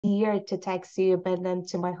dear to TechSoup and then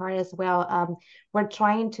to my heart as well. We're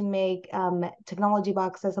trying to make technology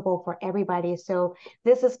accessible for everybody. So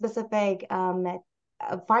this is specific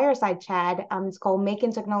fireside chat. It's called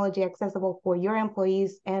Making Technology Accessible for Your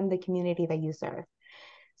Employees and the Community that you serve.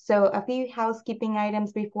 So a few housekeeping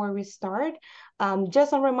items before we start.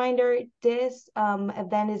 Just a reminder, this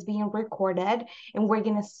event is being recorded and we're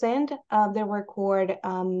gonna send the record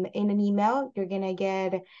in an email. You're gonna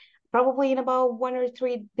get probably in about 1 or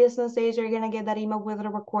 3 business days, you're gonna get that email with the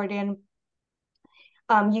recording.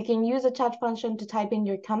 You can use the chat function to type in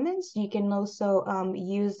your comments. You can also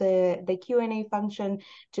use the Q&A function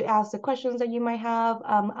to ask the questions that you might have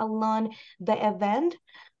along the event.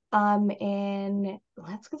 And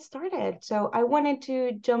let's get started. So I wanted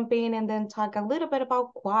to jump in and then talk a little bit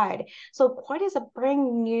about Quad. So Quad is a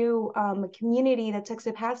brand new community that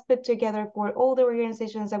TechSoup has put together for all the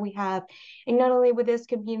organizations that we have. And not only with this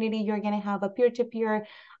community, you're going to have a peer-to-peer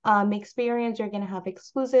experience, you're going to have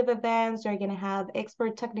exclusive events, you're going to have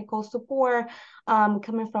expert technical support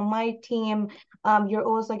coming from my team. You're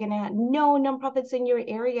also going to know nonprofits in your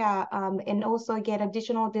area and also get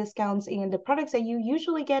additional discounts in the products that you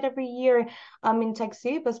usually get every year in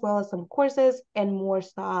TechSoup, as well as some courses and more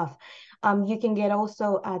stuff. You can get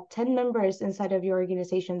also 10 members inside of your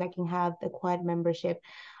organization that can have the Quad membership.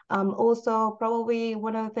 Also, probably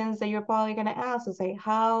one of the things that you're probably going to ask is like,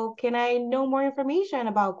 how can I know more information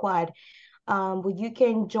about Quad? Well, you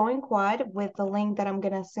can join Quad with the link that I'm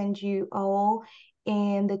going to send you all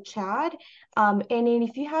in the chat. And then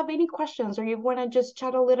if you have any questions or you want to just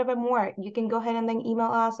chat a little bit more, you can go ahead and then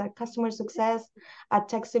email us at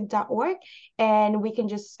customersuccess@techsoup.org and we can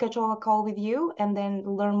just schedule a call with you and then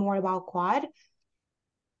learn more about Quad.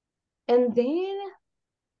 And then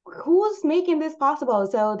who's making this possible?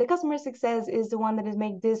 So the customer success is the one that is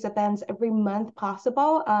making these events every month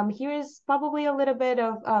possible. Here's probably a little bit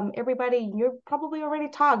of everybody. You're probably already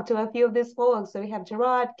talked to a few of these folks. So we have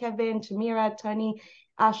Gerard, Kevin, Tamira, Tony,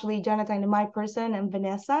 Ashley, Jonathan, and my person, and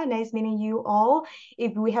Vanessa. Nice meeting you all.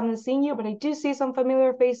 If we haven't seen you, but I do see some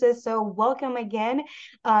familiar faces. So welcome again.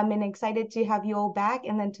 And excited to have you all back.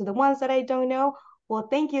 And then to the ones that I don't know, well,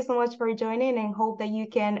 thank you so much for joining and hope that you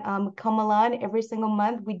can come along every single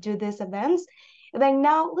month. We do these events. And then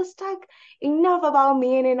now let's talk enough about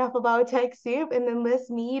me and enough about TechSoup, and then let's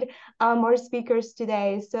meet our speakers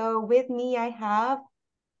today. So with me, I have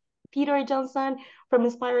Peter Johnson from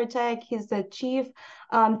Inspire Tech. He's the Chief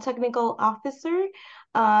Technical Officer.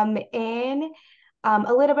 And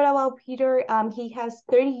a little bit about Peter. He has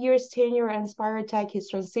 30 years tenure at Inspire Tech.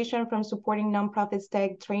 He's transitioned from supporting nonprofits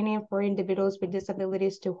tech training for individuals with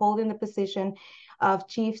disabilities to holding the position of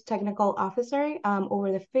Chief Technical Officer.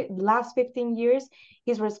 Over the last 15 years,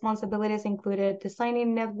 his responsibilities included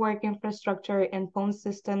designing network infrastructure and phone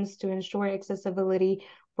systems to ensure accessibility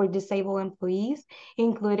for disabled employees,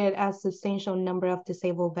 included a substantial number of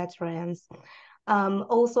disabled veterans.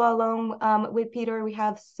 Also along with Peter, we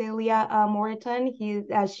have Celia Moreton.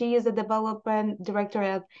 She is the development director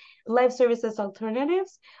of Life Services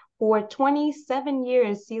Alternatives. For 27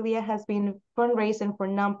 years, Celia has been fundraising for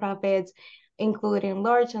nonprofits, including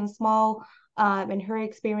large and small, and her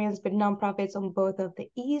experience with nonprofits on both of the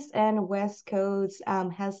East and West Coasts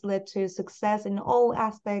has led to success in all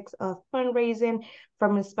aspects of fundraising,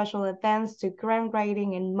 from special events to grant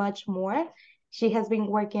writing and much more. She has been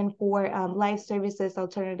working for Life Services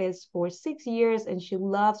Alternatives for 6 years, and she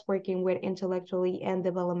loves working with intellectually and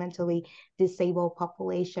developmentally disabled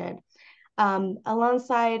population.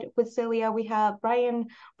 Alongside with Celia, we have Brian.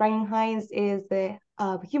 Brian Hines is the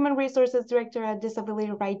Human Resources Director at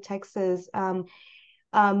Disability Right Texas.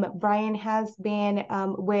 Brian has been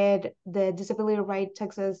with the Disability Right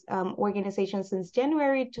Texas organization since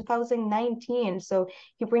January 2019. So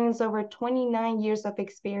he brings over 29 years of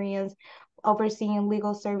experience overseeing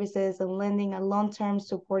legal services and lending a long-term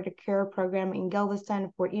supportive care program in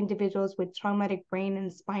Galveston for individuals with traumatic brain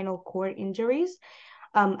and spinal cord injuries.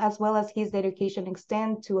 As well as his dedication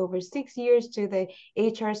extend to over 6 years to the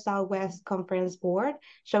HR Southwest Conference Board,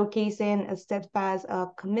 showcasing a steadfast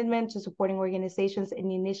commitment to supporting organizations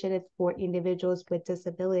and initiatives for individuals with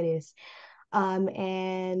disabilities.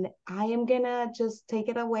 And I am gonna just take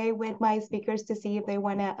it away with my speakers to see if they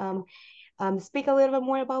wanna speak a little bit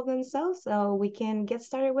more about themselves so we can get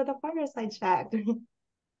started with a fireside chat.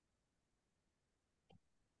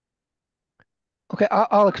 Okay,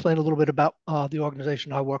 I'll explain a little bit about the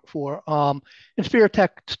organization I work for. Inspire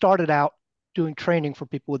Tech started out doing training for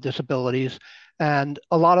people with disabilities, and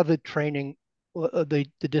a lot of the training, the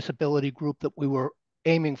disability group that we were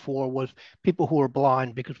aiming for was people who were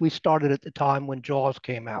blind, because we started at the time when JAWS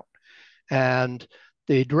came out. And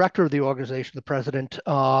the director of the organization, the president,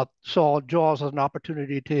 saw JAWS as an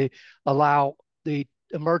opportunity to allow the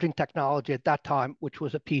emerging technology at that time, which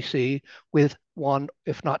was a PC with one,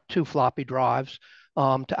 if not two floppy drives,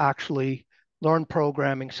 to actually learn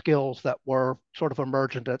programming skills that were sort of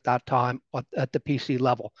emergent at that time at the PC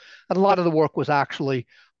level. And a lot of the work was actually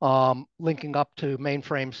linking up to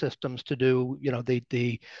mainframe systems to do,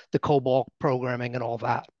 the COBOL programming and all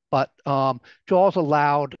that. But JAWS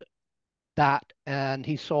allowed that, and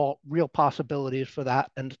he saw real possibilities for that,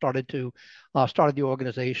 and started the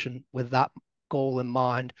organization with that goal in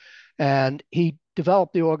mind. And he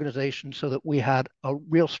developed the organization so that we had a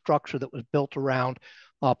real structure that was built around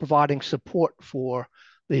providing support for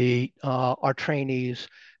our trainees,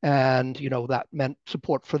 and that meant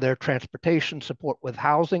support for their transportation, support with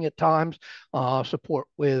housing at times, support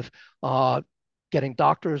with getting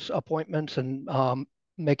doctor's appointments, and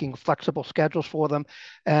making flexible schedules for them.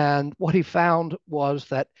 And what he found was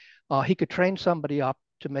that he could train somebody up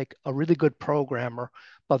to make a really good programmer,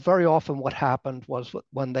 but very often what happened was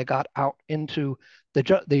when they got out into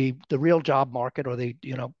the real job market, or they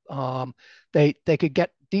could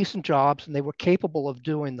get decent jobs and they were capable of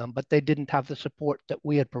doing them, but they didn't have the support that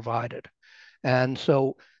we had provided. And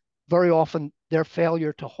so very often their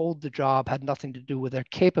failure to hold the job had nothing to do with their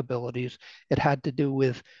capabilities. It had to do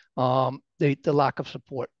with the lack of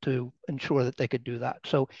support to ensure that they could do that.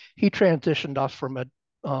 So he transitioned us from an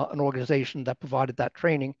organization that provided that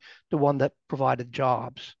training to one that provided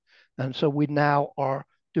jobs. And so we now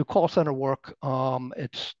do call center work.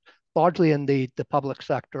 It's largely in the public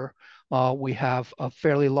sector. We have a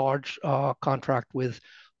fairly large contract with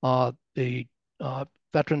the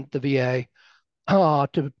VA,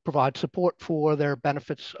 to provide support for their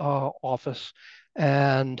benefits office.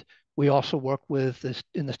 And we also work with this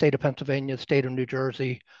in the state of Pennsylvania, the state of New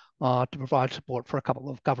Jersey, to provide support for a couple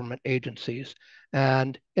of government agencies.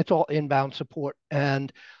 And it's all inbound support.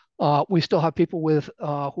 And we still have people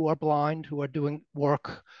who are blind, who are doing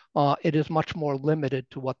work. It is much more limited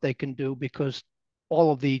to what they can do, because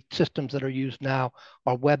all of the systems that are used now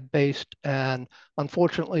are web-based. And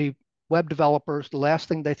unfortunately, web developers, the last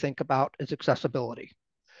thing they think about is accessibility.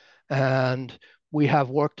 And we have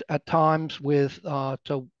worked at times with,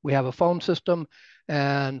 so we have a phone system,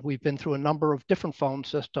 and we've been through a number of different phone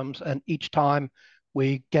systems. And each time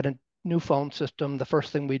we get a new phone system, the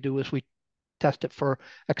first thing we do is we test it for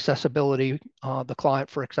accessibility, the client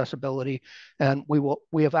for accessibility. And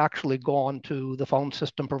we have actually gone to the phone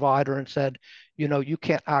system provider and said, you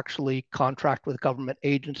can't actually contract with government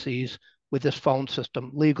agencies with this phone system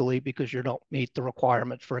legally, because you don't meet the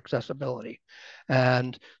requirements for accessibility.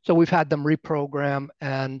 And so we've had them reprogram,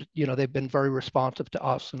 and they've been very responsive to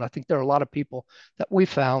us. And I think there are a lot of people that we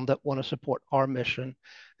found that want to support our mission.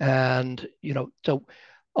 And so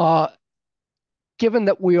given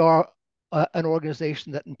that we are an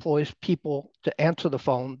organization that employs people to answer the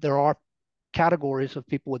phone, there are categories of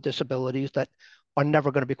people with disabilities that are never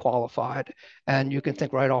going to be qualified. And you can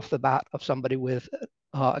think right off the bat of somebody with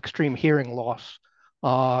extreme hearing loss,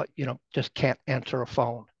 just can't answer a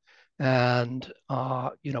phone. And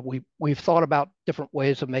we've thought about different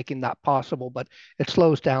ways of making that possible, but it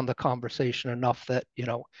slows down the conversation enough that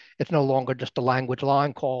it's no longer just a language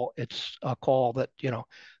line call. It's a call that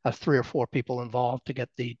has 3 or 4 people involved to get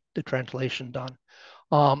the translation done.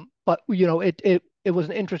 But it was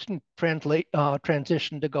an interesting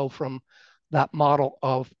transition to go from that model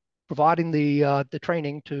of providing the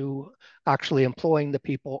training to actually employing the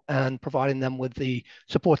people and providing them with the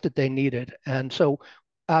support that they needed. And so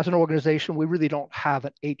as an organization, we really don't have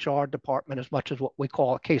an HR department as much as what we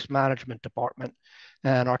call a case management department.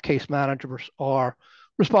 And our case managers are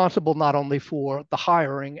responsible not only for the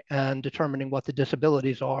hiring and determining what the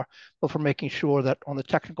disabilities are, but for making sure that on the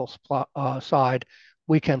technical side,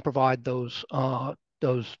 we can provide those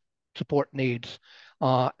support needs.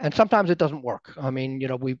 And sometimes it doesn't work. I mean,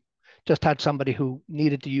 we just had somebody who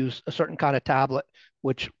needed to use a certain kind of tablet,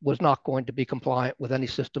 which was not going to be compliant with any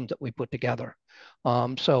systems that we put together.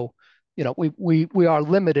 So, we are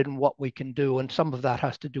limited in what we can do, and some of that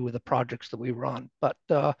has to do with the projects that we run. But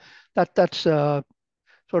that's sort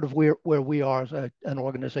of where we are as an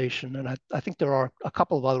organization. And I think there are a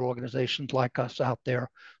couple of other organizations like us out there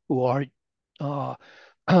who are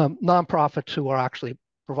nonprofits who are actually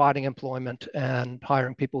providing employment and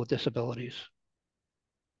hiring people with disabilities.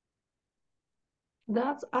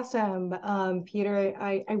 That's awesome, Peter.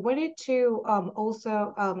 I wanted to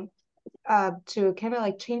also to kind of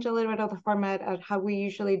like change a little bit of the format of how we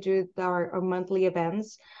usually do our monthly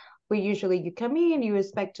events. You come in, you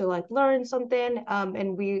expect to like learn something,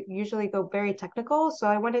 and we usually go very technical. So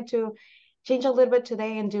I wanted to change a little bit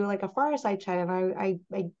today and do like a fireside chat. And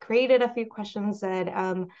I created a few questions that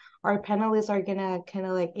our panelists are gonna kind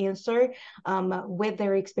of like answer with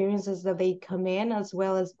their experiences that they come in, as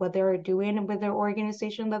well as what they're doing with their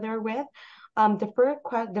organization that they're with.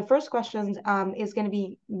 The first question is going to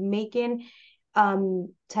be making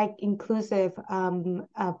tech inclusive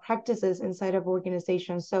practices inside of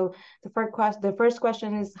organizations. So the first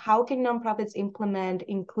question is, how can nonprofits implement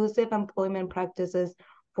inclusive employment practices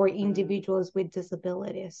for individuals with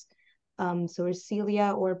disabilities? So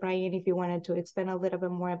Celia or Brian, if you wanted to expand a little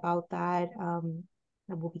bit more about that,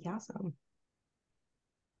 that would be awesome.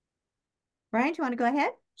 Brian, do you want to go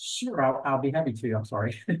ahead? Sure, I'll be happy to. I'm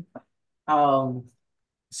sorry. um,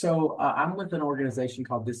 I'm with an organization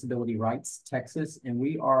called Disability Rights Texas, and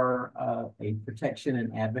we are a protection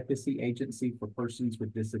and advocacy agency for persons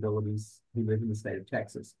with disabilities who live in the state of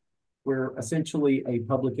Texas. We're essentially a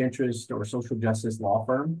public interest or social justice law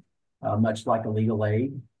firm, much like a legal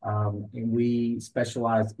aid, and we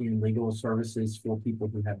specialize in legal services for people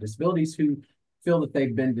who have disabilities who feel that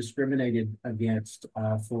they've been discriminated against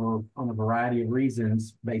on a variety of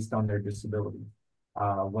reasons based on their disability.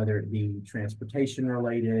 Whether it be transportation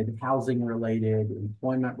related, housing related,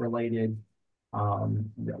 employment related, a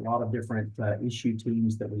lot of different issue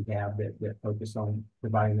teams that we have that focus on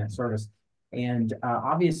providing that service. And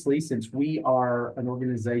obviously, since we are an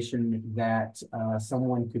organization that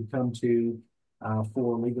someone could come to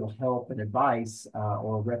for legal help and advice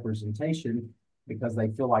or representation because they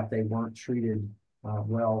feel like they weren't treated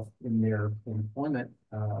well in their employment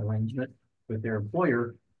arrangement with their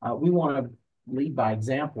employer, we want to lead by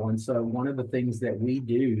example. And so one of the things that we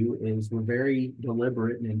do is we're very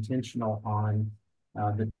deliberate and intentional on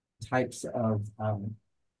the types of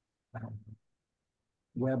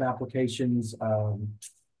web applications,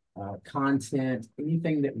 content,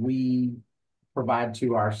 anything that we provide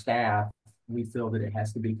to our staff. We feel that it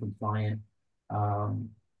has to be compliant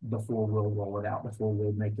before we'll roll it out, before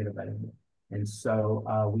we'll make it available. And so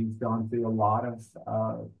we've gone through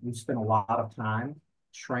we've spent a lot of time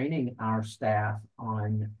training our staff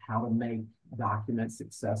on how to make documents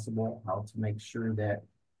accessible, how to make sure that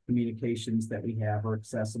communications that we have are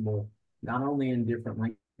accessible, not only in different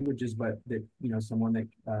languages, but that, someone that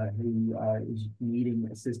who is needing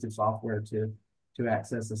assistive software to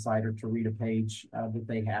access a site or to read a page that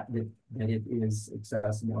they have, that it is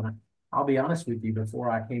accessible. And I'll be honest with you,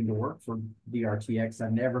 before I came to work for DRTX, I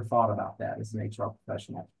never thought about that as an HR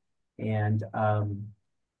professional. And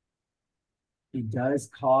it does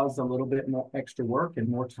cause a little bit more extra work and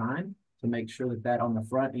more time to make sure that on the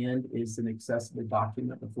front end is an accessible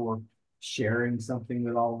document before sharing something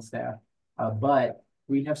with all the staff. But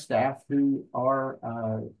we have staff who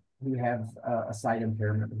have a sight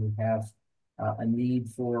impairment, who have a need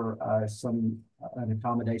for an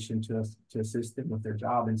accommodation to assist them with their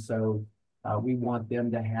job. And so we want them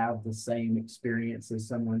to have the same experience as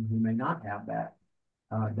someone who may not have that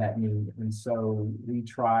need. And so we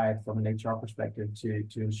try from an HR perspective to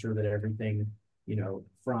ensure that everything,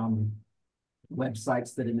 from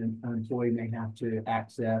websites that an employee may have to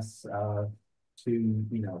access to,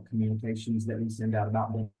 communications that we send out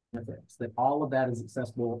about benefits, that all of that is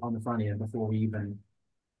accessible on the front end before we even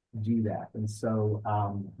do that. And so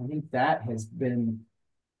I think that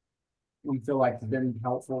we feel like it's been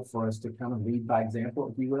helpful for us to kind of lead by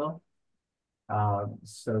example, if you will,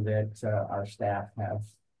 so that our staff have,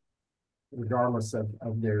 regardless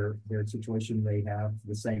of their situation, they have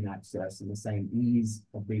the same access and the same ease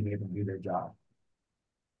of being able to do their job.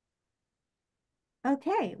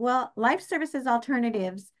 Okay, well, Life Services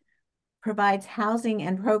Alternatives provides housing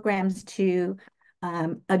and programs to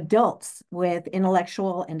adults with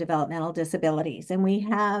intellectual and developmental disabilities. And we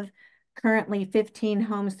have currently 15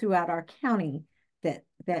 homes throughout our county that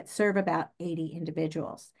serve about 80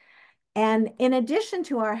 individuals. And in addition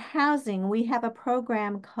to our housing, we have a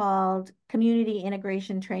program called Community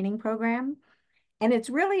Integration Training Program. And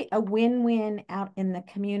it's really a win-win out in the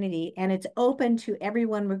community. And it's open to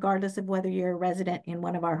everyone, regardless of whether you're a resident in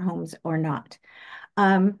one of our homes or not.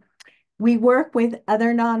 We work with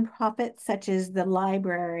other nonprofits such as the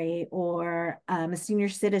library or senior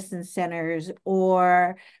citizen centers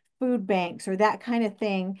or food banks or that kind of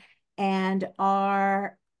thing. And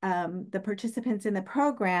the participants in the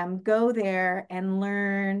program go there and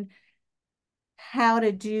learn how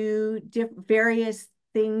to do various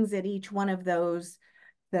things at each one of those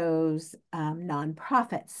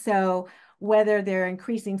nonprofits. So whether they're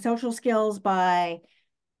increasing social skills by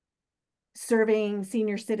serving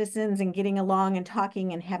senior citizens and getting along and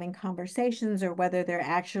talking and having conversations, or whether they're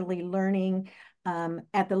actually learning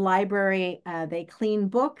at the library, they clean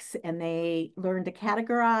books and they learn to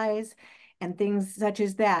categorize. and things such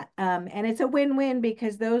as that. And it's a win-win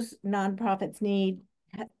because those nonprofits need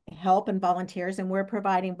help and volunteers, and we're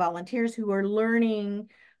providing volunteers who are learning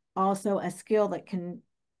also a skill that can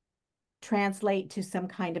translate to some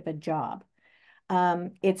kind of a job.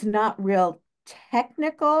 It's not real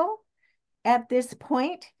technical at this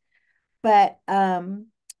point, but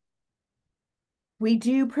we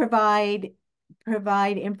do provide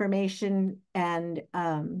information and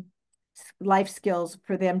life skills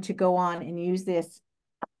for them to go on and use this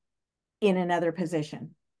in another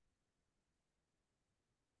position.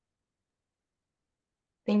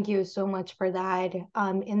 Thank you so much for that.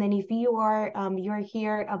 And then if you are you're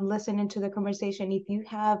here listening to the conversation, if you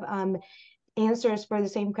have answers for the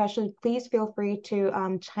same question, please feel free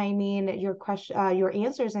to chime in your question, your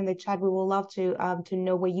answers in the chat. We will love to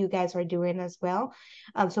know what you guys are doing as well,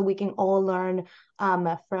 so we can all learn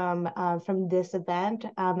from this event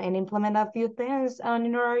and implement a few things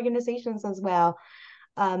in our organizations as well.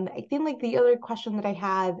 I think like the other question that I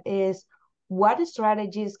have is, what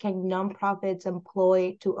strategies can nonprofits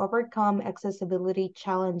employ to overcome accessibility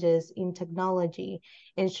challenges in technology,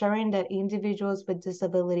 ensuring that individuals with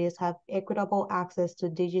disabilities have equitable access to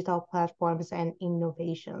digital platforms and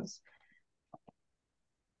innovations?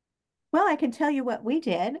 Well, I can tell you what we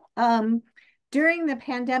did. During the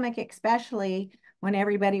pandemic, especially when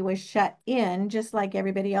everybody was shut in, just like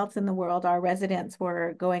everybody else in the world, our residents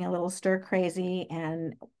were going a little stir crazy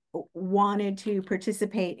and wanted to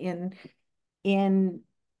participate in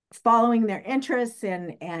following their interests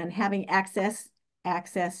and having access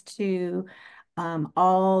to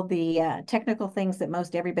all the technical things that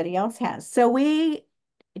most everybody else has. So we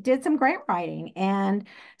did some grant writing, and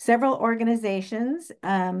several organizations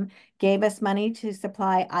gave us money to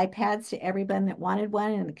supply iPads to everyone that wanted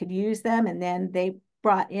one and could use them. And then they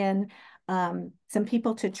brought in some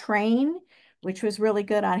people to train, which was really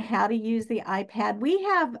good, on how to use the iPad. We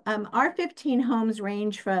have our 15 homes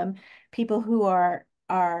range from people who are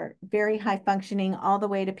very high functioning all the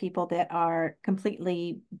way to people that are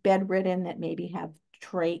completely bedridden, that maybe have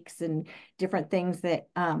trachs and different things that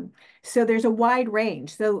so there's a wide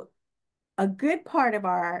range. So a good part of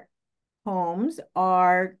our homes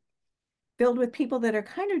are filled with people that are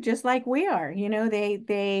kind of just like we are. You know,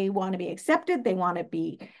 they want to be accepted, they want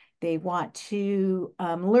to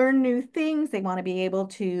learn new things, they want to be able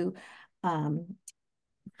to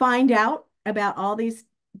find out about all these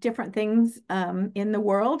different things in the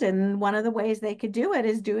world. And one of the ways they could do it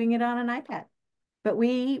is doing it on an iPad. But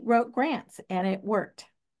we wrote grants and it worked.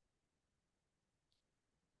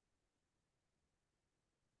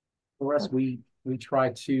 For us, we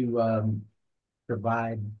try to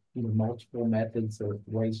provide multiple methods or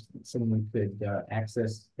ways that someone could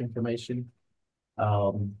access information,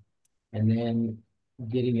 and then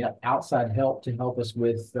getting outside help to help us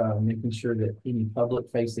with making sure that any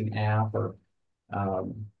public-facing app or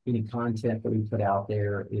any content that we put out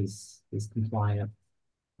there is compliant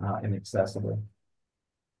and accessible.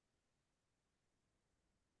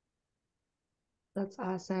 That's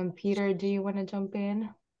awesome. Peter, do you want to jump in?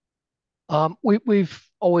 We've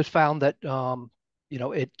always found that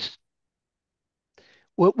it's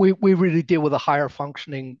we really deal with a higher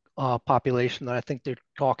functioning population that I think they're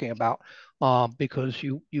talking about, because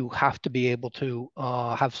you have to be able to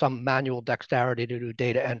have some manual dexterity to do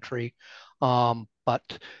data entry,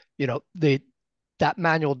 but that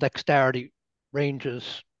manual dexterity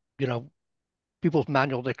ranges. People's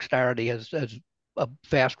manual dexterity has a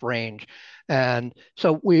vast range, and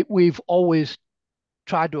so we've always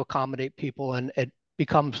tried to accommodate people, and it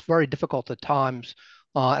becomes very difficult at times,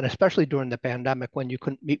 and especially during the pandemic when you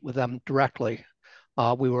couldn't meet with them directly.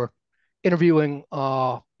 We were interviewing,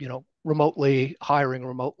 remotely, hiring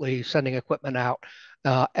remotely, sending equipment out,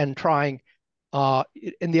 and trying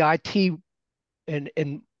in the IT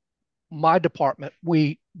in my department,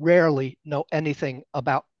 we rarely know anything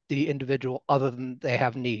about the individual other than they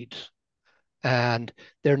have needs, and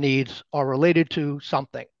their needs are related to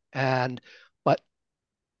something. But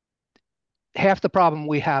half the problem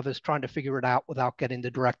we have is trying to figure it out without getting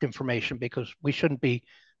the direct information, because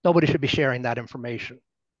nobody should be sharing that information.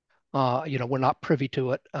 We're not privy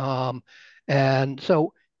to it. And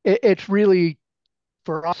so it's really,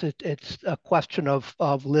 for us, it's a question of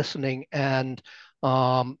listening. And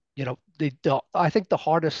I think the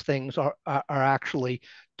hardest things are actually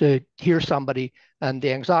to hear somebody and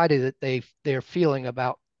the anxiety that they're feeling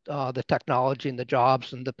about the technology and the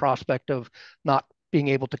jobs and the prospect of not being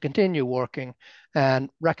able to continue working, and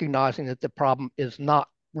recognizing that the problem is not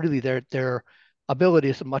really their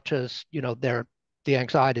abilities as much as the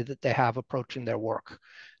anxiety that they have approaching their work.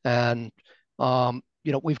 And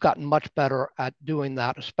we've gotten much better at doing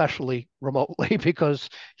that, especially remotely, because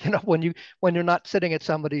when you're not sitting at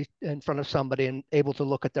somebody in front of somebody and able to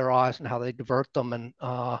look at their eyes and how they divert them, and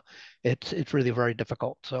it's really very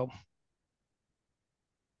difficult. So.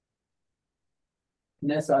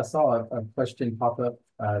 Nessa, I saw a question pop up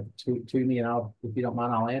to me, and if you don't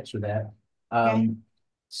mind, I'll answer that. Okay.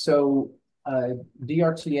 So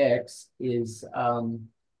DRTX is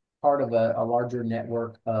part of a larger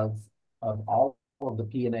network of all of the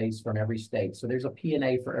PNAs from every state. So there's a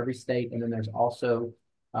PNA for every state, and then there's also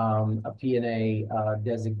a PNA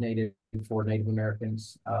designated for Native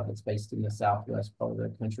Americans that's based in the Southwest part of the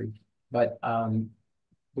country. But and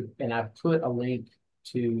I put a link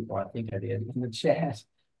to, or I think I did, in the chat,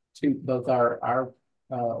 to both our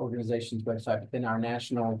organization's website, but then our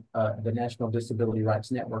the National Disability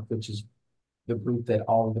Rights Network, which is the group that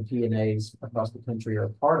all of the PNAs across the country are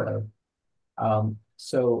part of.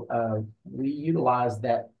 So we utilize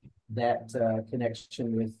that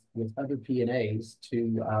connection with other PNAs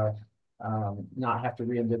to not have to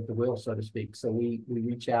reinvent the wheel, so to speak. So we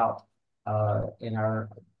reach out, and our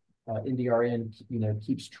NDRN,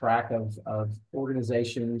 keeps track of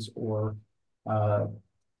organizations or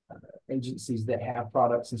agencies that have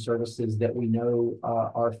products and services that we know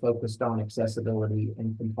are focused on accessibility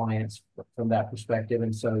and compliance from that perspective.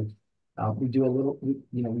 And so we do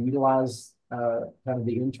we utilize kind of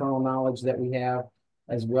the internal knowledge that we have,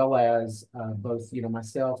 as well as both,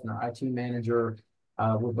 myself and our IT manager.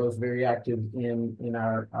 We're both very active in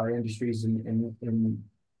our industries and in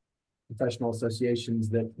professional associations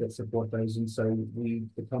that support those. And so we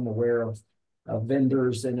become aware of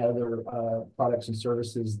vendors and other products and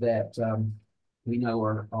services that we know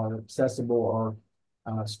are accessible or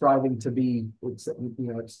striving to be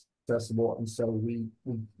accessible. And so we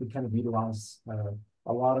kind of utilize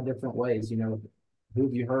a lot of different ways. Who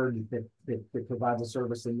have you heard that provides a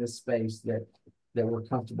service in this space that we're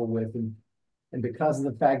comfortable with? And because of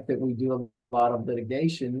the fact that we do a lot of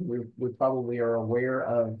litigation, we probably are aware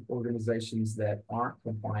of organizations that aren't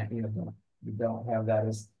compliant, don't have that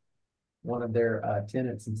as one of their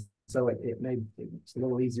tenets. And so it's a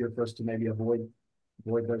little easier for us to maybe avoid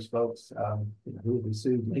those folks who will be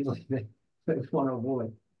sued legally that we want to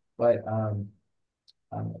avoid. But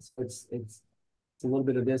it's a little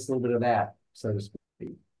bit of this, a little bit of that, so to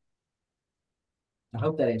speak. I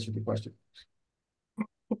hope that answered the question.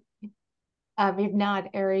 If not,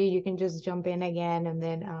 Ari, you can just jump in again, and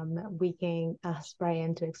then we can ask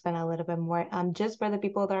Brian to expand a little bit more. Just for the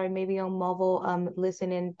people that are maybe on mobile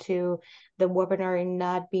listening to the webinar and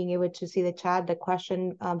not being able to see the chat, the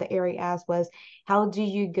question that Ari asked was, how do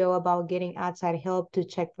you go about getting outside help to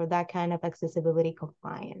check for that kind of accessibility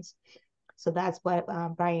compliance? So that's what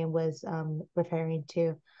Brian was referring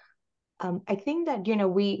to. I think that,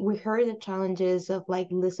 we heard the challenges of like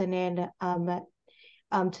listening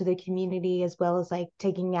to the community, as well as like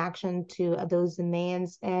taking action to those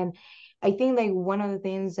demands. And I think like one of the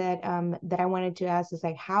things that I wanted to ask is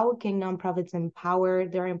like, how can nonprofits empower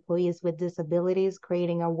their employees with disabilities,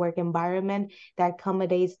 creating a work environment that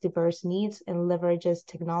accommodates diverse needs and leverages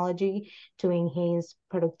technology to enhance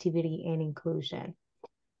productivity and inclusion?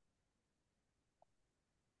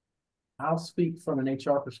 I'll speak from an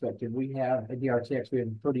HR perspective. We have at DRTX, we have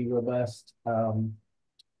a pretty robust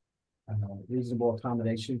reasonable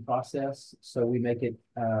accommodation process. So we make it,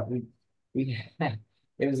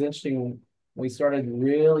 it was interesting when we started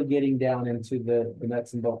really getting down into the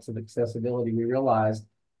nuts and bolts of accessibility. We realized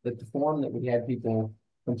that the form that we had people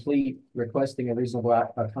complete requesting a reasonable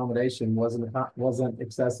accommodation wasn't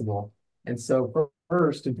accessible. And so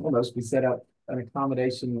first and foremost, we set up an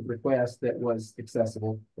accommodation request that was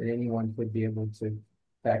accessible, that anyone could be able to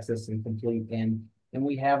access and complete. And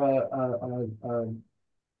we have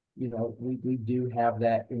we do have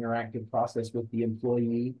that interactive process with the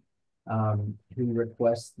employee who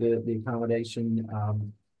requests the accommodation,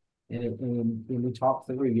 and we talk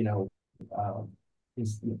through,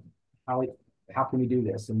 how can we do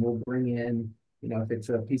this? And we'll bring in, if it's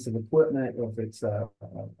a piece of equipment or if it's a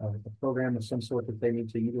program of some sort that they need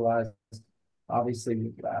to utilize. Obviously,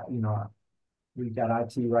 we've got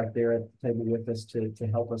IT right there at the table with us to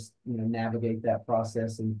help us, navigate that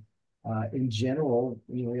process. And in general,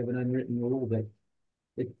 we have an unwritten rule that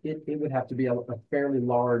it would have to be a fairly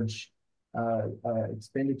large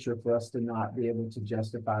expenditure for us to not be able to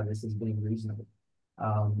justify this as being reasonable.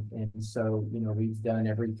 And so, we've done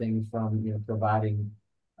everything from, providing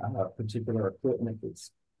particular equipment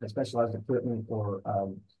that's specialized equipment or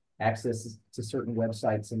access to certain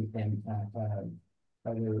websites and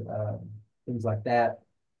other things like that,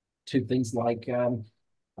 to things like,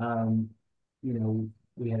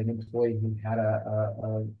 we had an employee who had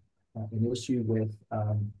an issue with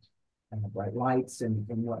bright lights and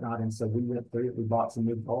whatnot. And so we went through it. We bought some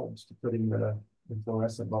new bulbs to put in the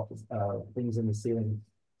fluorescent bulbs, things in the ceiling,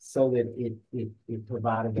 so that it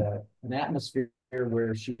provided an atmosphere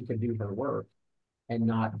where she could do her work and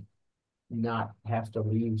not have to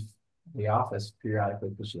leave the office periodically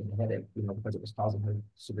because she had a headache, because it was causing her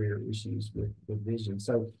severe issues with vision.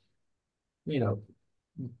 So, we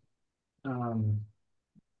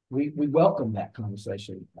welcome that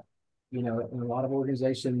conversation. In a lot of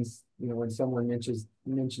organizations, when someone mentions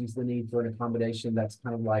the need for an accommodation, that's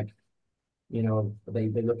kind of like,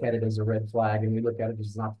 they look at it as a red flag, and we look at it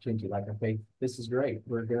as an opportunity. Like, okay, this is great.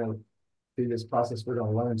 We're going to through this process, we're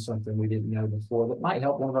going to learn something we didn't know before that might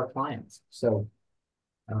help one of our clients. So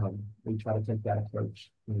we try to take that approach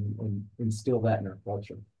and instill that in our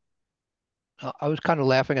culture. I was kind of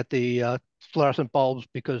laughing at the fluorescent bulbs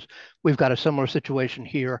because we've got a similar situation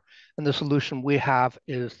here. And the solution we have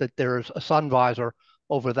is that there's a sun visor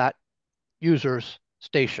over that user's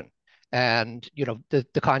station. And, the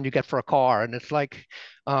kind you get for a car. And it's like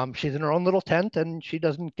she's in her own little tent and she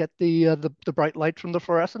doesn't get the bright light from the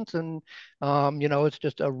fluorescence. And, it's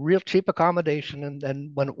just a real cheap accommodation. And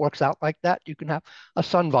then when it works out like that, you can have a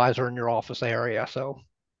sun visor in your office area. So.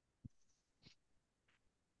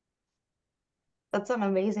 That's an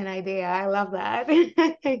amazing idea. I love that.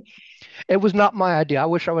 It was not my idea. I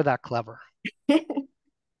wish I were that clever.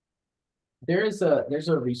 There's a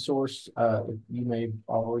resource, you may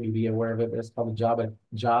already be aware of it, but it's called the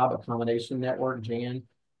Job Accommodation Network, JAN,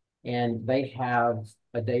 and they have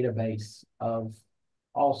a database of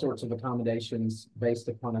all sorts of accommodations based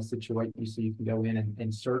upon a situation, so you can go in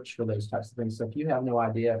and search for those types of things. So if you have no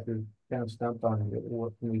idea, if you're kind of stumped on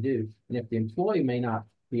what can we do, and if the employee may not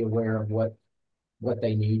be aware of what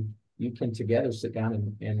they need, you can together sit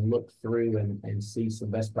down and look through and see some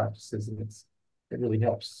best practices, and it really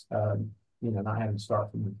helps. Not having to start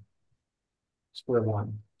from square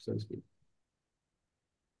one, so to speak.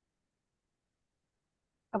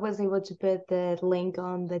 I was able to put the link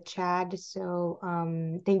on the chat, so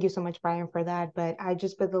thank you so much, Brian, for that. But I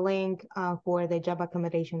just put the link for the Job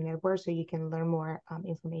Accommodation Network, so you can learn more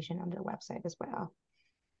information on their website as well.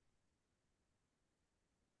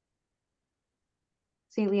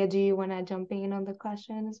 Celia, do you want to jump in on the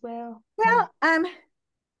question as well? Well,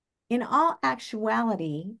 in all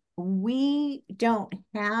actuality, we don't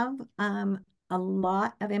have a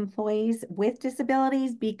lot of employees with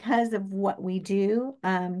disabilities because of what we do.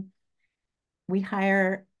 We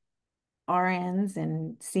hire RNs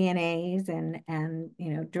and CNAs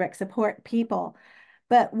and direct support people.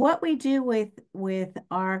 But what we do with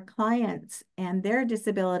our clients and their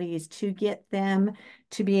disabilities to get them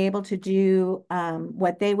to be able to do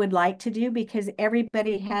what they would like to do, because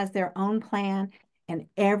everybody has their own plan and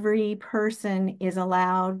every person is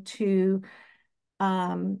allowed to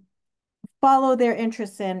follow their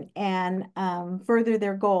interests and further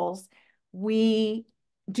their goals. We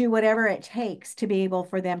do whatever it takes to be able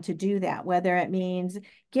for them to do that, whether it means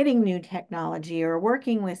getting new technology or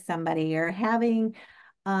working with somebody or having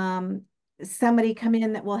somebody come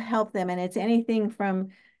in that will help them. And it's anything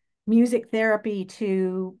from music therapy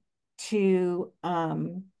to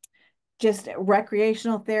just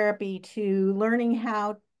recreational therapy to learning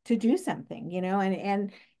how to do something,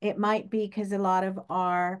 and it might be because a lot of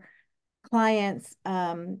our clients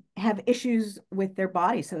have issues with their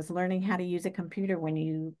body. So it's learning how to use a computer when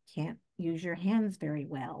you can't use your hands very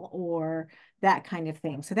well or that kind of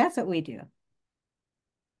thing. So that's what we do.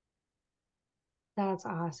 That's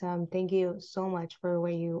awesome. Thank you so much for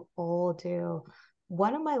what you all do.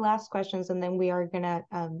 One of my last questions, and then we are gonna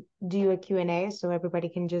do a Q&A so everybody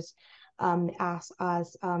can just ask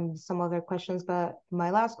us some other questions. But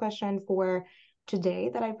my last question for today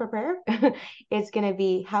that I prepared is gonna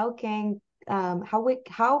be how can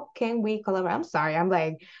we collaborate? I'm sorry, I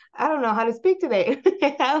don't know how to speak today.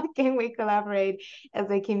 How can we collaborate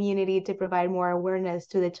as a community to provide more awareness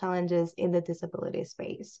to the challenges in the disability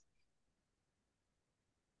space?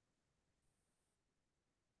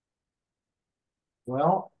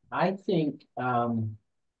 Well, I think I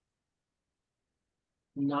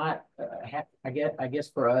guess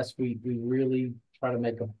for us, we really try to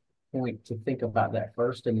make a point to think about that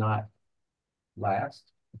first and not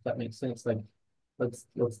last, if that makes sense. Like, let's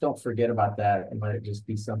don't forget about that and let it just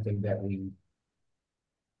be something that we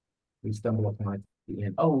stumble upon at the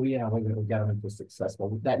end. Oh yeah, we got to make this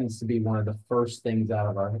successful. That needs to be one of the first things out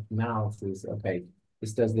of our mouths is, okay,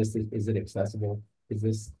 this does this. Is it accessible? Is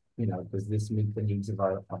this, does this meet the needs of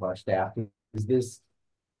our staff? Does this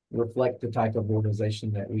reflect the type of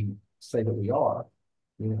organization that we say that we are?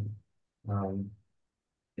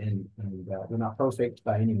 and we're not perfect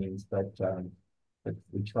by any means, but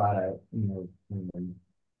we try to,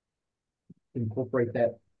 incorporate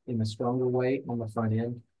that in a stronger way on the front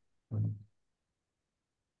end.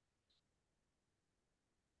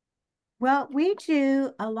 Well, we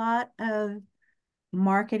do a lot of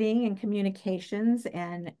marketing and communications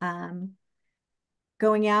and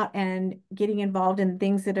going out and getting involved in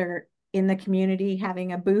things that are in the community,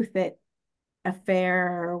 having a booth at a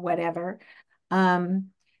fair or whatever.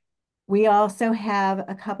 We also have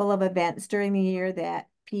a couple of events during the year that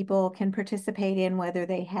people can participate in, whether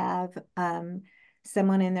they have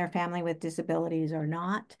someone in their family with disabilities or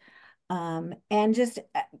not. And just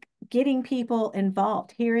getting people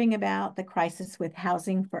involved, hearing about the crisis with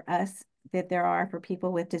housing for us that there are for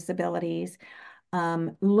people with disabilities,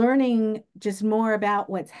 learning just more about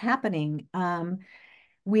what's happening.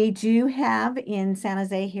 We do have in San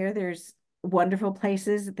Jose here, there's wonderful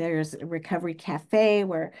places. There's a Recovery Cafe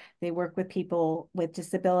where they work with people with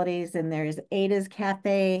disabilities, and there's Ada's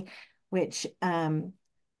Cafe, which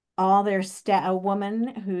all their a woman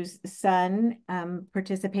whose son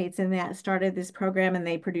participates in that started this program, and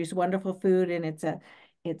they produce wonderful food, and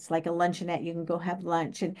it's like a luncheonette. You can go have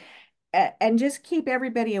lunch and just keep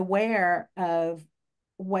everybody aware of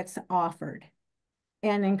what's offered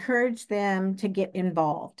and encourage them to get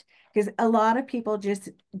involved, because a lot of people just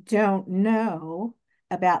don't know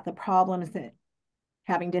about the problems that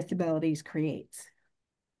having disabilities creates.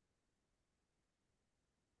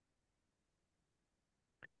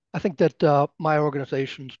 I think that my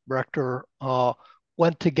organization's director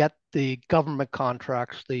went to get the government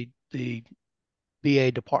contracts, the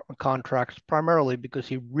VA department contracts, primarily because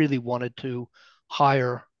he really wanted to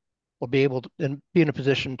hire or be able to and be in a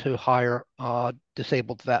position to hire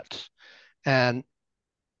disabled vets. And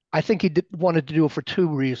I think he wanted to do it for two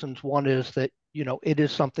reasons. One is that, it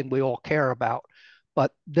is something we all care about,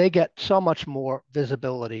 but they get so much more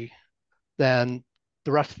visibility than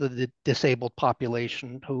the rest of the disabled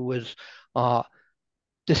population, who is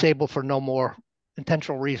disabled for no more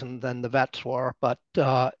intentional reason than the vets were. But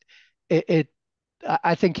I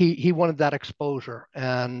think he wanted that exposure,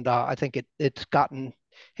 and I think it's gotten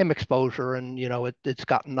him exposure, and it's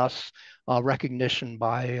gotten us recognition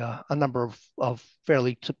by a number of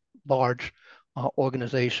fairly large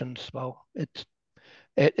organizations. So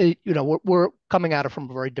we're coming at it from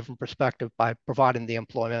a very different perspective by providing the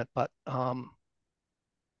employment, but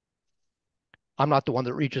I'm not the one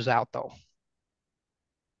that reaches out, though.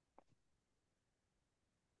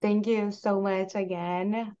 Thank you so much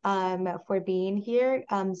again for being here.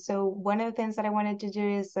 So one of the things that I wanted to do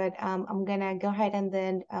is that I'm gonna go ahead and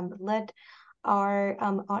then let our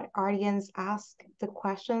audience ask the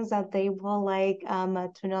questions that they will like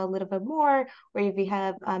to know a little bit more, or if you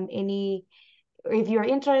have any, or if you're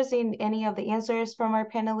interested in any of the answers from our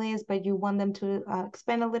panelists, but you want them to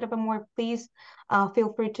expand a little bit more, please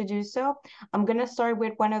feel free to do so. I'm gonna start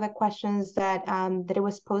with one of the questions that that it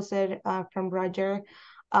was posted from Roger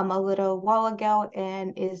a little while ago,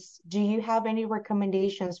 and is, do you have any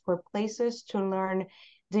recommendations for places to learn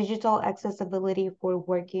digital accessibility for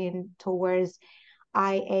working towards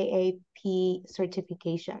IAAP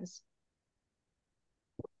certifications?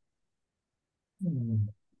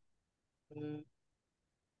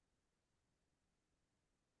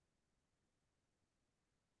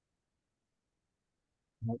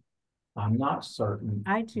 I'm not certain.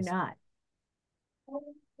 I do not.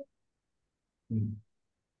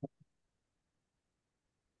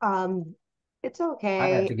 It's okay.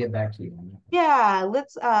 I'd have to get back to you on that. Yeah,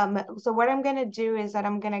 let's so what I'm gonna do is that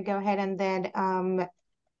I'm gonna go ahead and then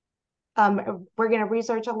we're gonna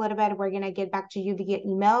research a little bit. We're gonna get back to you via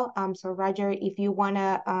email. So Roger, if you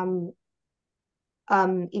wanna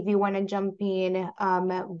jump in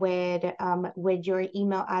with your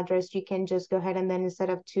email address, you can just go ahead and then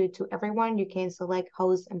instead of to everyone, you can select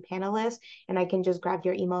host and panelists, and I can just grab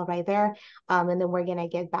your email right there. And then we're gonna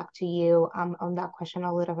get back to you on that question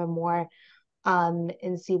a little bit more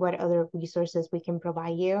and see what other resources we can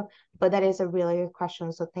provide you. But that is a really good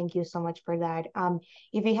question, so thank you so much for that.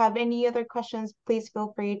 If you have any other questions, please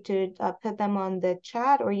feel free to put them on the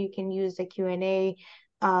chat, or you can use the Q&A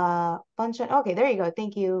function. Okay, there you go.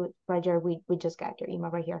 Thank you, Roger. We just got your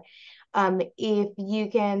email right here. If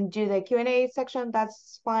you can do the Q&A section,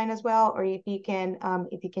 that's fine as well. Or if you can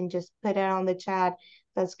just put it on the chat,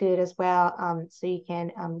 that's good as well. So you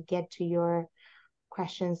can get to your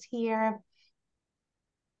questions here.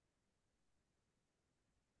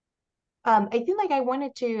 I feel like I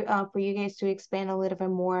wanted to for you guys to expand a little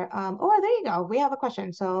bit more. Oh, there you go. We have a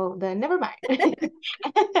question. So then never mind.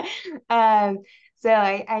 So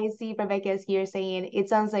I see Rebecca's here saying it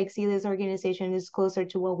sounds like Celia's organization is closer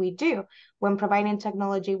to what we do. When providing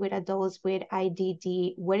technology with adults with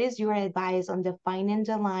IDD, what is your advice on defining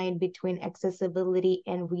the line between accessibility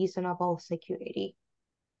and reasonable security?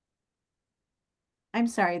 I'm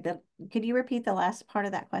sorry, could you repeat the last part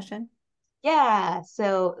of that question? Yeah,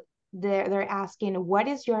 so they're asking, what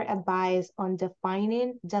is your advice on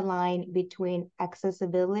defining the line between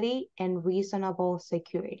accessibility and reasonable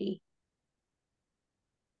security?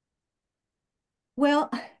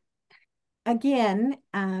 Well, again,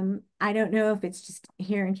 I don't know if it's just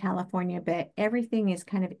here in California, but everything is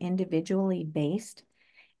kind of individually based.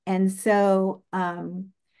 And so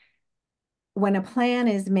when a plan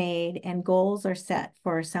is made and goals are set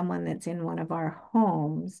for someone that's in one of our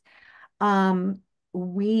homes,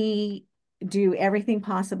 we do everything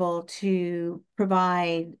possible to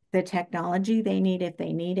provide the technology they need if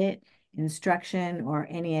they need it, instruction or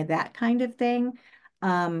any of that kind of thing.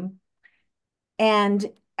 And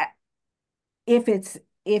if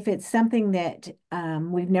it's something that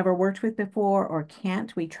we've never worked with before or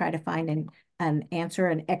can't, we try to find an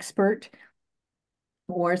expert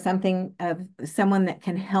or something of someone that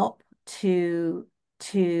can help to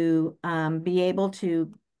be able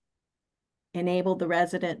to enable the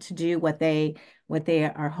resident to do what they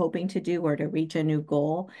are hoping to do or to reach a new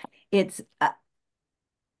goal. It's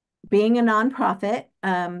being a nonprofit,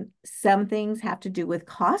 some things have to do with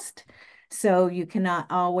cost. So you cannot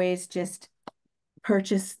always just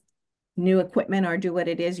purchase new equipment or do what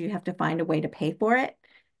it is. You have to find a way to pay for it.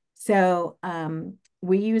 So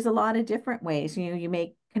we use a lot of different ways. You know, you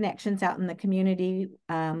make connections out in the community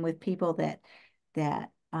with people that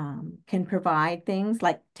can provide things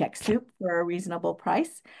like TechSoup for a reasonable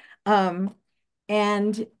price.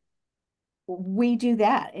 And we do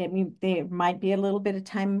that. I mean, there might be a little bit of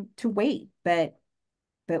time to wait, but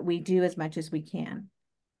we do as much as we can.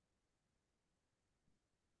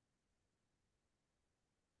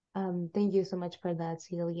 Thank you so much for that,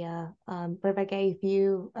 Celia. Rebecca, if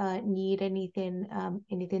you need anything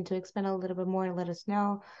to expand a little bit more, let us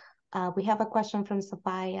know. We have a question from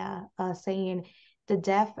Sophia saying, the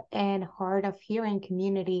deaf and hard of hearing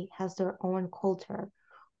community has their own culture,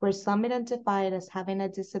 where some identify as having a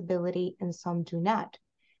disability and some do not.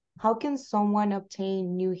 How can someone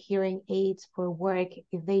obtain new hearing aids for work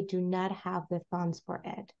if they do not have the funds for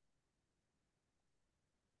it?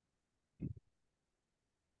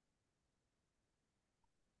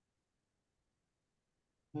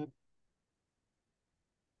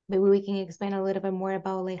 Maybe we can explain a little bit more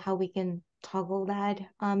about like how we can toggle that.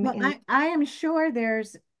 Well, I am sure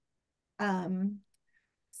there's some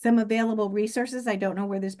available resources. I don't know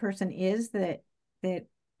where this person is that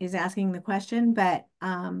is asking the question, but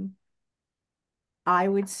I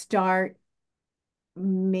would start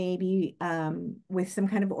maybe with some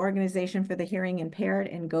kind of organization for the hearing impaired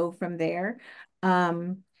and go from there.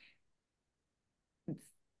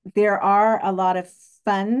 There are a lot of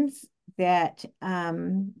funds that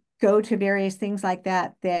go to various things like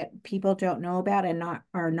that that people don't know about and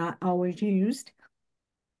are not always used.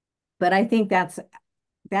 But I think that's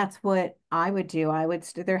what I would do.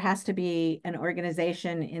 There has to be an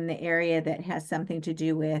organization in the area that has something to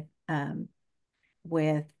do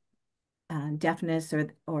with deafness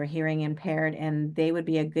or hearing impaired, and they would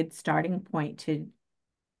be a good starting point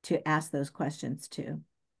to ask those questions too.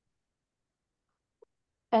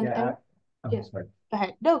 And, Yeah, yeah. sorry. Go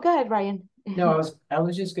ahead. No, go ahead, Ryan. No, I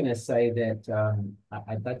was just going to say that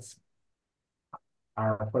that's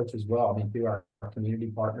our approach as well. I mean, through our community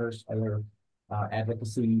partners, other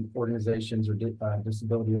advocacy organizations or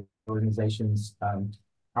disability organizations,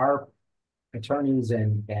 our attorneys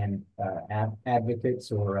and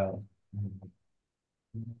advocates or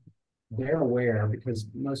they're aware because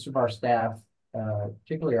most of our staff,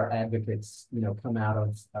 particularly our advocates, you know, come out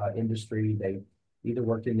of industry. They either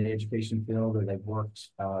worked in the education field or they've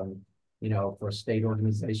worked, you know, for a state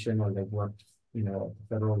organization or they've worked, you know, at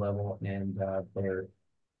the federal level, and they're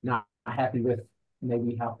not happy with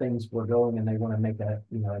maybe how things were going, and they want to make a,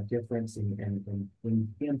 you know, a difference and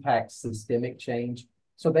impact systemic change.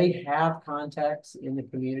 So they have contacts in the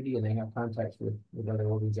community and they have contacts with other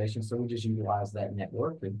organizations. So we just utilize that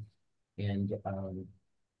network and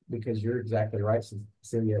because you're exactly right,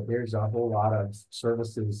 Cecilia, there's a whole lot of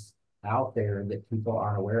services out there that people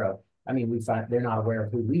aren't aware of. I mean, we find they're not aware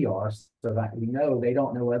of who we are, so that we know they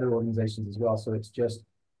don't know other organizations as well. So it's just,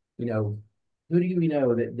 you know, who do we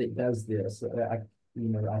know that does this?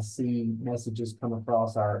 I see messages come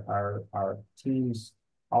across our teams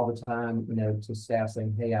all the time, you know, to staff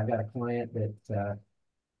saying, hey, I've got a client that,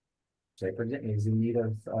 say, for example, is in need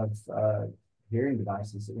of hearing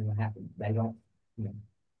devices. You know, they don't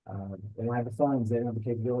they don't have the funds, they don't have the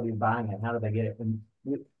capability of buying it. How do they get it? And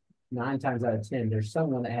 9 times out of 10, there's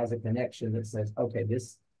someone that has a connection that says, okay,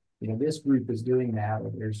 this group is doing that,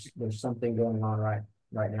 or there's something going on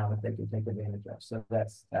right now that they can take advantage of. So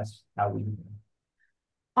that's how we do it.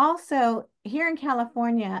 Also, here in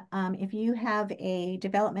California, if you have a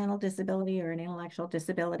developmental disability or an intellectual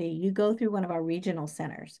disability, you go through one of our regional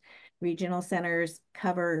centers. Regional centers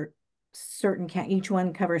cover each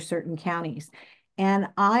one covers certain counties. And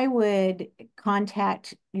I would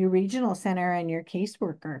contact your regional center and your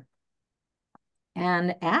caseworker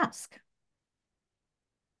and ask.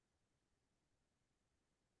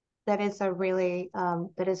 That is a really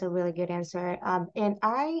good answer. And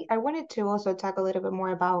I wanted to also talk a little bit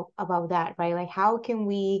more about that, right? Like how can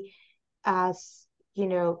we, as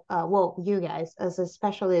well, you guys as a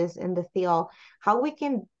specialist in the field, how we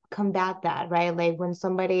can combat that, right? Like when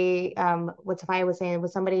somebody, what Sophia was saying,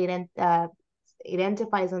 when somebody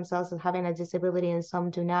identifies themselves as having a disability and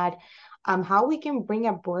some do not, how we can bring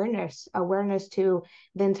awareness to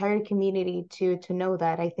the entire community to know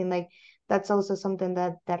that. I think like that's also something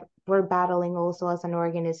that we're battling also as an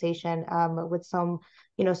organization, with some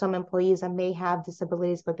employees that may have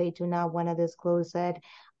disabilities but they do not want to disclose it,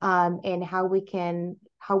 and how we can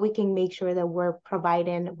make sure that we're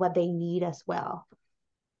providing what they need as well.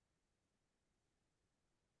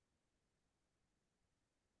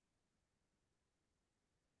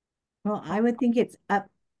 Well, I would think that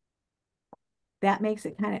makes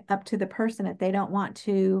it kind of up to the person if they don't want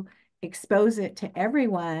to expose it to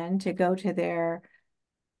everyone, to go to their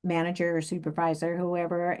manager or supervisor,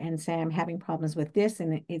 whoever, and say, I'm having problems with this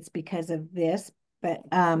and it's because of this. But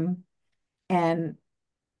and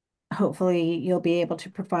hopefully you'll be able to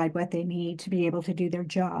provide what they need to be able to do their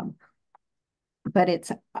job. But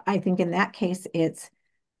I think in that case, it's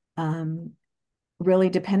really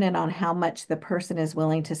dependent on how much the person is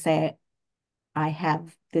willing to say, I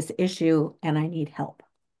have this issue and I need help.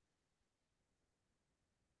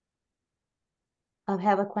 I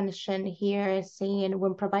have a question here saying,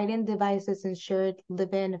 when providing devices in shared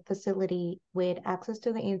living facility with access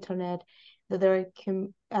to the internet that are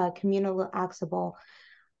communally accessible,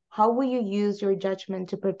 how will you use your judgment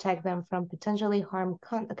to protect them from potentially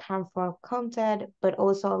harmful content, but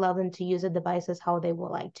also allow them to use the devices how they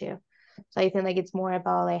would like to? So I think like it's more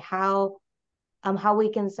about like how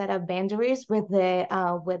we can set up boundaries with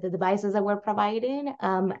the devices that we're providing,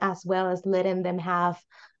 as well as letting them have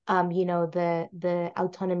the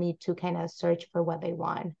autonomy to kind of search for what they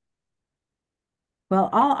want. Well,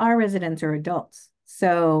 all our residents are adults,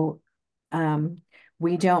 so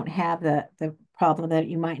we don't have the problem that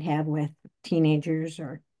you might have with teenagers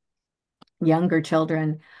or younger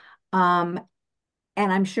children. And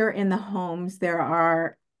I'm sure in the homes there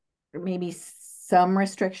are maybe some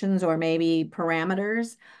restrictions or maybe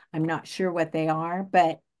parameters. I'm not sure what they are,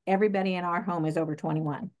 but everybody in our home is over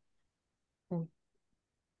 21.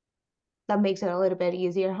 That makes it a little bit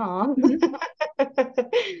easier, huh?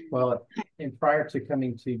 Well, and prior to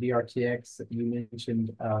coming to DRTX, you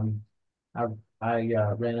mentioned I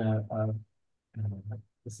ran a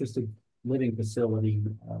assisted living facility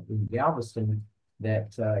in Galveston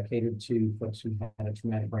that catered to folks who had a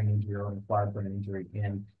traumatic brain injury or an acquired brain injury,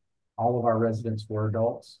 and all of our residents were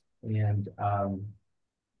adults. And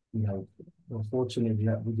we're fortunate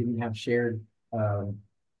that we didn't have shared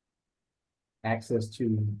access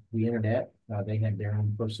to the internet. They had their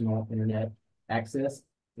own personal internet access,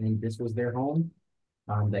 and this was their home.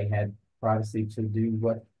 They had privacy to do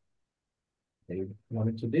what they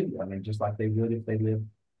wanted to do. I mean, just like they would if they lived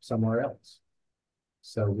somewhere else.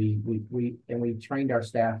 So we trained our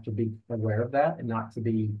staff to be aware of that and not to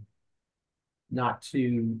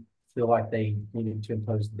feel like they needed to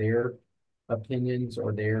impose their opinions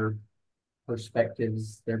or their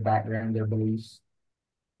perspectives, their background, their beliefs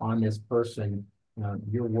on this person.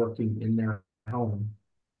 You're working in their home,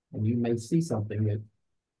 and you may see something that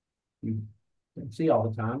you don't see all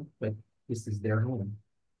the time, but this is their home.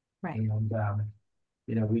 Right. And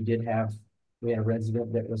we had a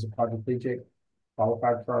resident that was a quadriplegic,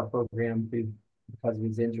 qualified for our program because of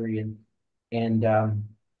his injury, and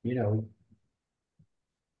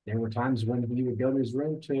there were times when he would go to his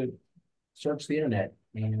room to search the internet,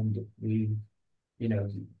 and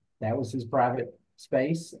that was his private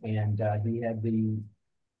space, and he had the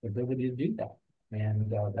ability to do that.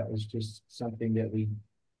 And that was just something that we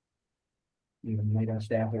made our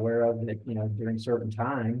staff aware of, that during certain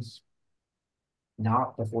times,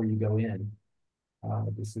 not before you go in.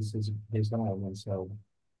 This is his home, and so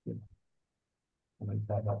I think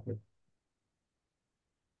that helped it.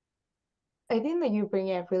 I think that you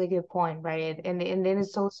bring a really good point, right? And then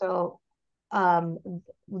it's also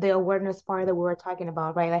the awareness part that we were talking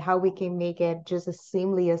about, right? Like how we can make it just a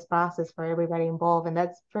seamless process for everybody involved. And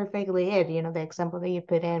that's perfectly it. You know, the example that you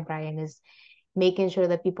put in, Brian, is making sure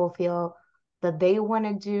that people feel that they want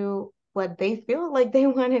to do what they feel like they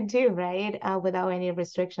want to do, right? Without any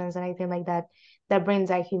restrictions. And I think like that brings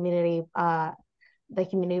that community, the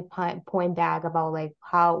community point back about like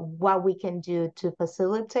what we can do to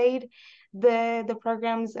facilitate the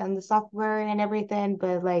programs and the software and everything,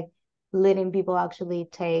 but like letting people actually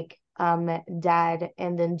take that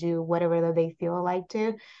and then do whatever that they feel like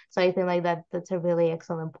to. So I think like that's a really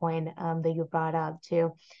excellent point that you brought up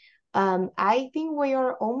too. I think we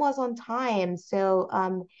are almost on time. So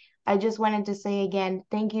I just wanted to say again,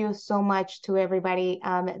 thank you so much to everybody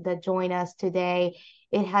that joined us today.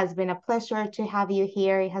 It has been a pleasure to have you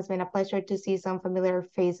here. It has been a pleasure to see some familiar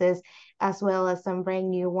faces as well as some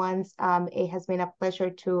brand new ones. It has been a pleasure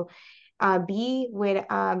to be with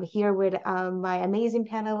here with my amazing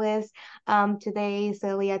panelists today.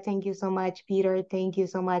 Celia, thank you so much. Peter, thank you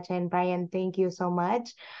so much. And Brian, thank you so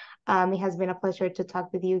much. It has been a pleasure to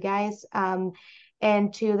talk with you guys.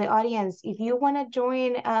 And to the audience, if you want to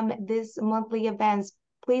join this monthly events,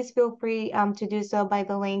 please feel free to do so by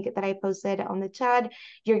the link that I posted on the chat.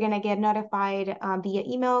 You're going to get notified via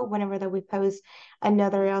email whenever that we post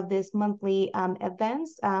another of these monthly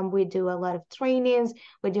events. We do a lot of trainings.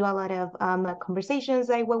 We do a lot of conversations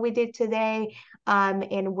like what we did today.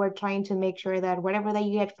 And we're trying to make sure that whatever that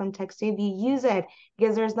you get from TechSoup, you use it,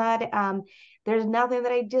 because there's nothing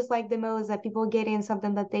that I dislike the most that people get in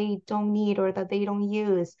something that they don't need or that they don't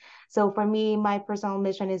use. So for me, my personal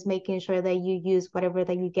mission is making sure that you use whatever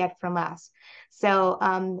that you get from us. So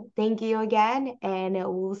thank you again, and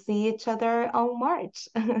we'll see each other on March.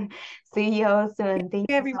 See you all soon. Thank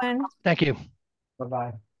you, everyone. Thank you.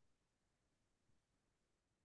 Bye-bye.